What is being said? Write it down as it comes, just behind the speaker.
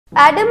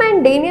Adam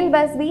and Danielle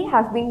Busby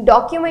have been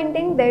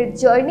documenting their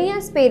journey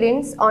as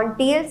parents on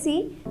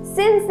TLC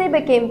since they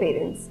became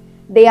parents.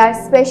 They are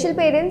special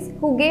parents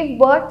who gave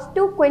birth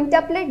to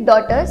quintuplet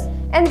daughters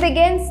and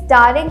began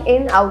starring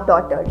in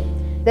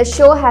OutDaughtered. The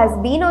show has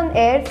been on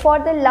air for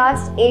the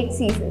last 8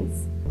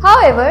 seasons.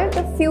 However,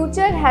 the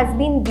future has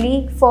been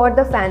bleak for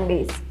the fan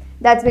base.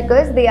 That's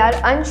because they are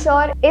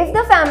unsure if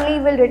the family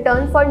will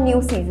return for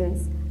new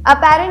seasons.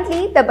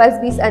 Apparently, the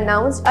Busbys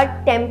announced a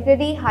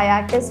temporary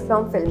hiatus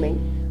from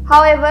filming.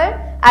 However,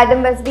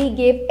 Adam Busby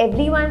gave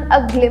everyone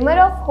a glimmer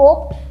of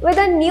hope with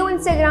a new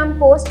Instagram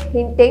post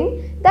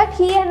hinting that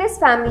he and his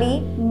family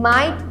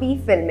might be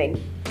filming.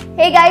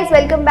 Hey guys,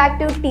 welcome back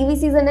to TV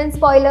Season and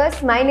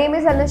Spoilers. My name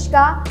is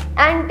Anushka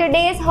and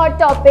today's hot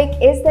topic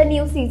is the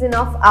new season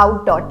of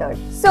OutDaughtered.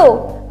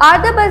 So,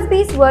 are the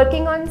Busbys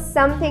working on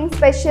something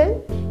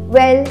special?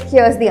 Well,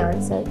 here's the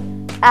answer.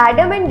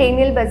 Adam and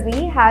Danielle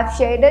Busby have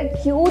shared a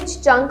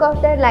huge chunk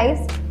of their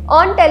lives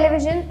on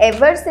television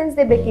ever since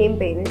they became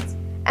parents.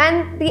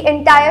 And the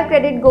entire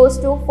credit goes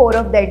to 4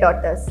 of their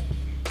daughters.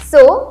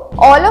 So,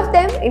 all of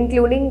them,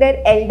 including their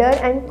elder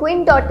and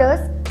twin daughters,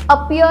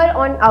 appear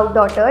on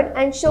OutDaughtered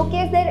and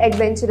showcase their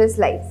adventurous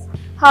lives.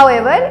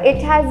 However,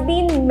 it has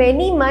been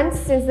many months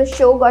since the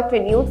show got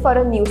renewed for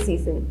a new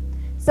season.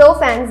 So,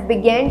 fans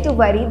began to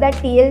worry that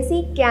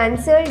TLC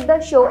cancelled the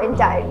show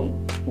entirely.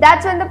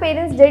 That's when the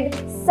parents did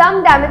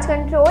some damage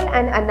control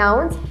and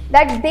announced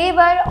that they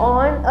were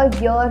on a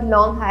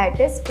year-long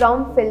hiatus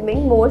from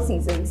filming more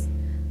seasons.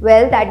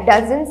 Well, that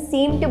doesn't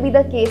seem to be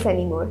the case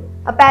anymore.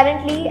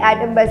 Apparently,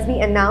 Adam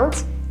Busby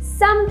announced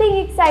something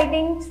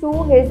exciting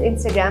through his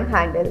Instagram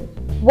handle.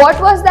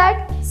 What was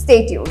that?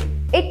 Stay tuned.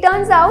 It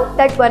turns out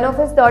that one of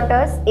his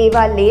daughters,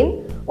 Ava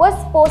Lane, was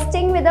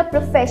posting with a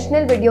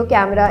professional video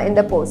camera in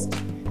the post.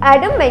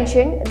 Adam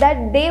mentioned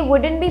that they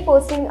wouldn't be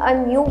posting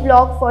a new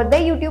vlog for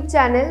their YouTube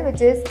channel, which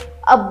is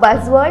a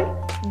buzzword.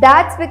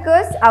 That's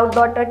because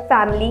OutDaughtered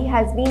family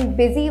has been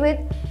busy with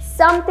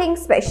something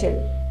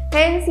special.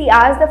 Hence, he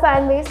asked the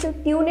fan base to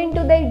tune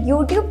into their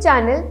YouTube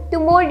channel to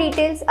more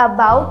details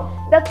about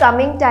the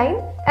coming time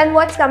and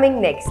what's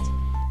coming next.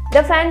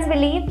 The fans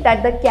believe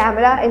that the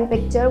camera in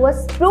picture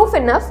was proof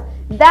enough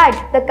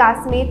that the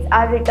castmates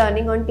are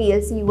returning on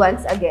TLC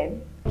once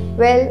again.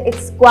 Well,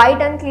 it's quite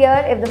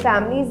unclear if the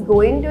family is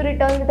going to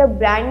return with a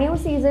brand new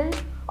season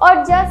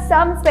or just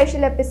some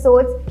special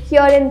episodes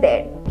here and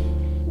there.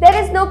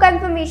 There is no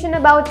confirmation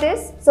about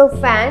this, so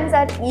fans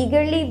are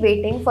eagerly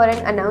waiting for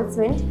an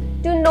announcement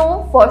to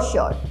know for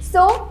sure.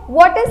 So,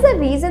 what is the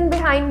reason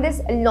behind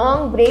this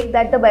long break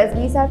that the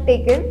Busbys have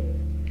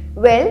taken?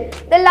 Well,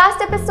 the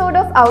last episode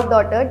of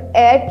OutDaughtered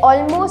aired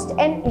almost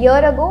a year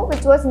ago,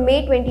 which was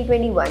May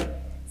 2021.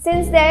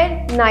 Since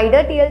then,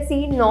 neither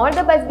TLC nor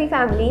the Busby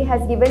family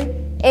has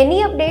given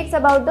any updates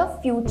about the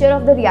future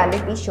of the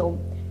reality show.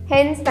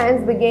 Hence,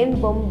 fans began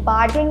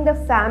bombarding the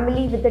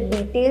family with the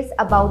details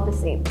about the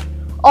same.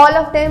 All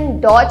of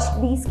them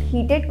dodged these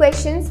heated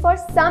questions for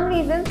some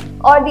reason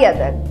or the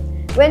other.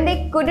 When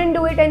they couldn't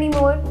do it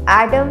anymore,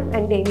 Adam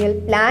and Danielle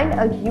planned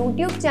a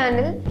YouTube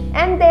channel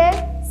and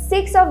there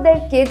 6 of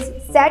their kids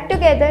sat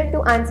together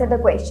to answer the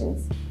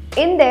questions.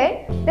 In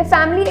there, the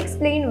family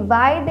explained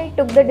why they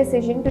took the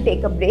decision to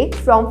take a break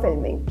from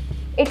filming.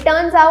 It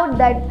turns out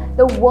that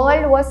the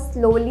world was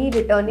slowly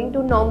returning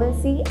to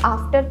normalcy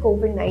after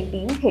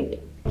COVID-19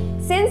 hit.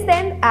 Since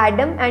then,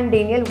 Adam and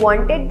Danielle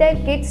wanted their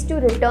kids to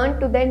return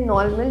to their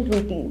normal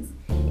routines.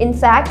 In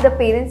fact, the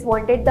parents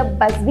wanted the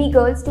Busby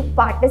girls to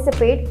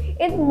participate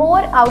in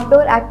more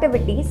outdoor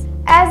activities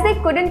as they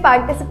couldn't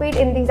participate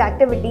in these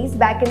activities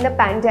back in the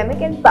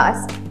pandemic and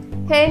past.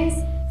 Hence,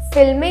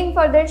 filming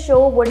for their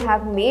show would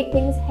have made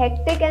things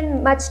hectic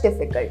and much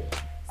difficult.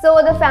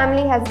 So the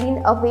family has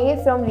been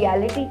away from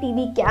reality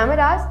TV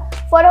cameras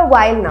for a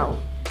while now.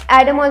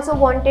 Adam also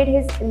wanted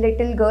his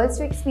little girls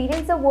to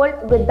experience the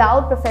world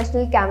without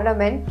professional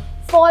cameramen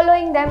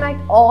following them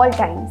at all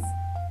times.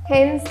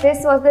 Hence,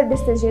 this was the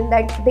decision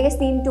that they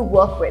seemed to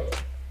work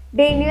with.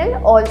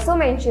 Danielle also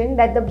mentioned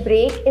that the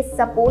break is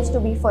supposed to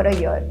be for a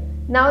year.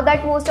 Now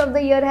that most of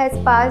the year has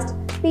passed,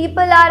 people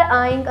are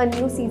eyeing a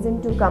new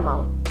season to come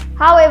out.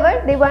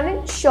 However, they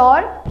weren't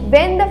sure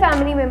when the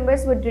family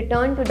members would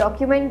return to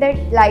document their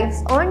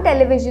lives on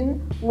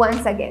television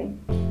once again.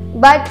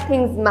 But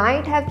things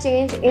might have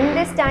changed in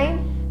this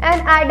time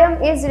and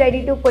Adam is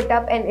ready to put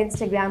up an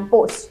Instagram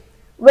post.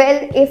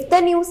 Well, if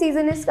the new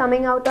season is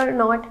coming out or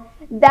not,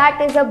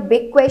 that is a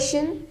big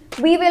question.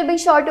 We will be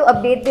sure to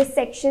update this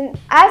section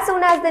as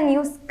soon as the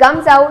news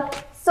comes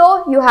out.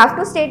 So, you have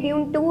to stay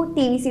tuned to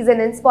TV Season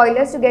and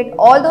Spoilers to get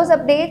all those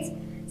updates.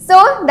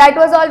 So, that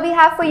was all we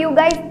have for you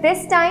guys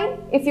this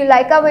time. If you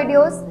like our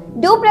videos,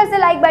 do press the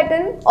like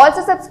button.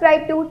 Also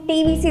subscribe to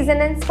TV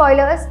Season and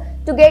Spoilers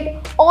to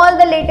get all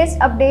the latest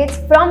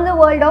updates from the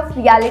world of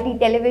reality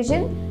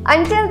television.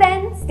 Until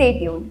then, stay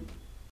tuned.